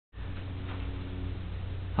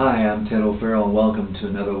Hi, I'm Ted O'Farrell and welcome to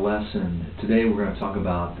another lesson. Today we're going to talk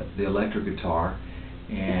about the electric guitar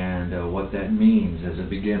and what that means as a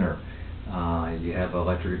beginner. You have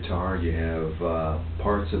electric guitar, you have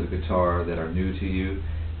parts of the guitar that are new to you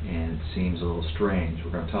and it seems a little strange. We're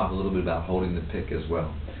going to talk a little bit about holding the pick as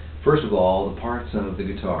well. First of all, the parts of the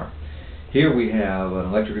guitar. Here we have an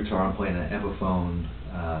electric guitar. I'm playing an Epiphone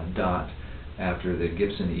Dot after the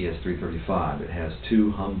Gibson ES335. It has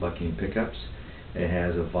two humbucking pickups. It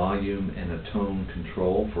has a volume and a tone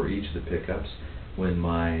control for each of the pickups. When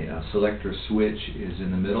my selector switch is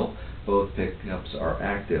in the middle, both pickups are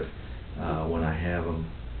active. When I have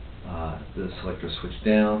the selector switch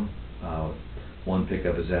down, one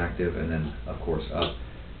pickup is active, and then of course up,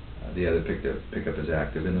 the other pickup is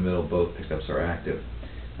active. In the middle, both pickups are active.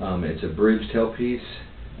 It's a bridge tailpiece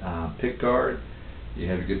pick guard. You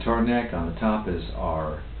have your guitar neck. On the top is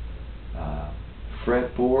our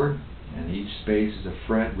fretboard, and each space is a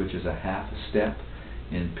fret, which is a half a step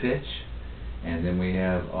in pitch. And then we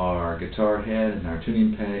have our guitar head and our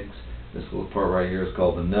tuning pegs. This little part right here is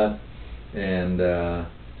called the nut, and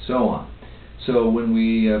so on. So when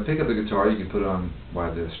we pick up the guitar, you can put it on by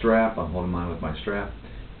the strap. I'm holding mine with my strap.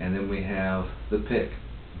 And then we have the pick,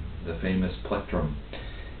 the famous plectrum.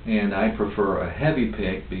 And I prefer a heavy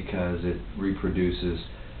pick because it reproduces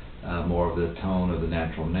more of the tone of the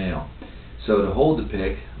natural nail. So to hold the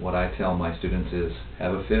pick, what I tell my students is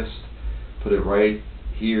have a fist, put it right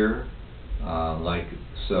here like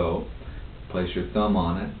so, place your thumb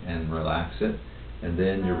on it and relax it, and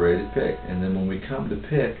then you're ready to pick. And then when we come to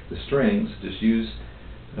pick the strings,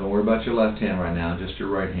 don't worry about your left hand right now, just your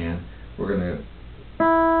right hand. We're going to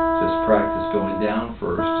just practice going down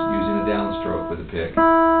first, using a downstroke with the pick,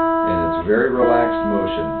 and it's a very relaxed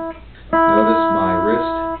motion. Notice my wrist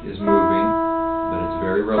is moving, but it's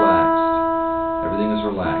very relaxed. Everything is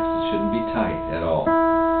relaxed. It shouldn't be tight at all.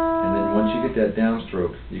 And then once you get that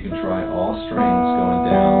downstroke, you can try all strings going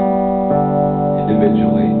down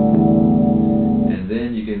individually, and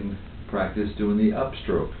then you can practice doing the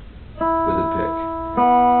upstroke with the pick.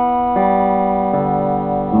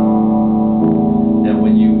 Now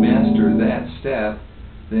when you master that step,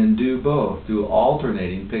 then do both. Do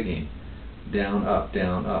alternating picking. Down, up,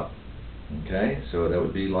 down, up. Okay? So that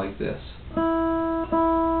would be like this.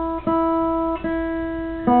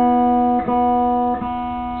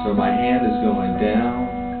 So my hand is going down,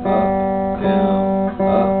 up, down,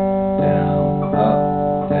 up, down,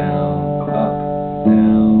 up, down, up,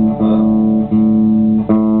 down, up.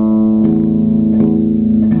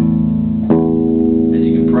 And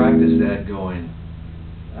you can practice that going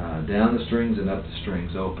down the strings and up the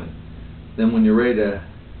strings open. Then when you're ready to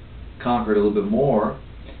conquer it a little bit more,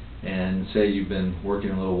 and say you've been working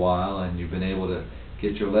a little while and you've been able to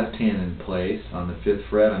get your left hand in place on the 5th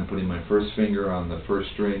fret, I'm putting my first finger on the 1st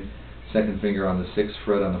string, second finger on the 6th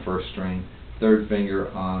fret on the 1st string, third finger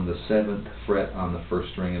on the 7th fret on the 1st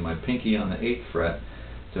string, and my pinky on the 8th fret.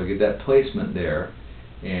 So I get that placement there,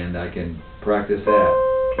 and I can practice that.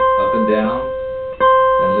 Up and down,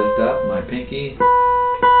 then lift up my pinky,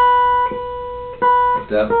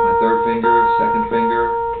 lift up my 3rd finger, 2nd finger,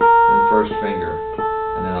 then 1st finger,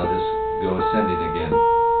 and then I'll just go ascending again.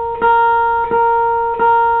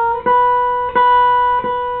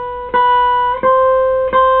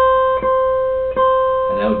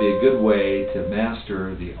 That would be a good way to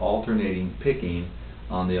master the alternating picking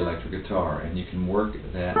on the electric guitar, and you can work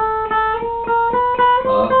that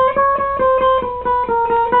up,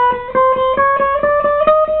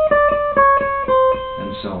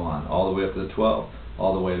 and so on, all the way up to the 12th,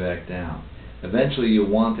 all the way back down. Eventually you'll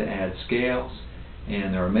want to add scales,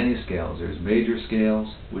 and there are many scales. There's major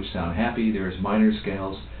scales, which sound happy. There's minor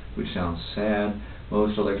scales, which sound sad.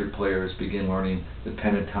 Most electric players begin learning the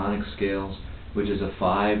pentatonic scales, which is a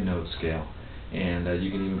 5-note scale, and you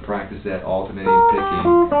can even practice that alternating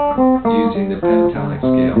picking using the pentatonic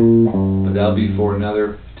scale, but that'll be for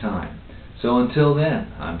another time. So until then,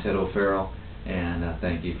 I'm Ted O'Farrell, and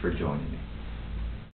thank you for joining me.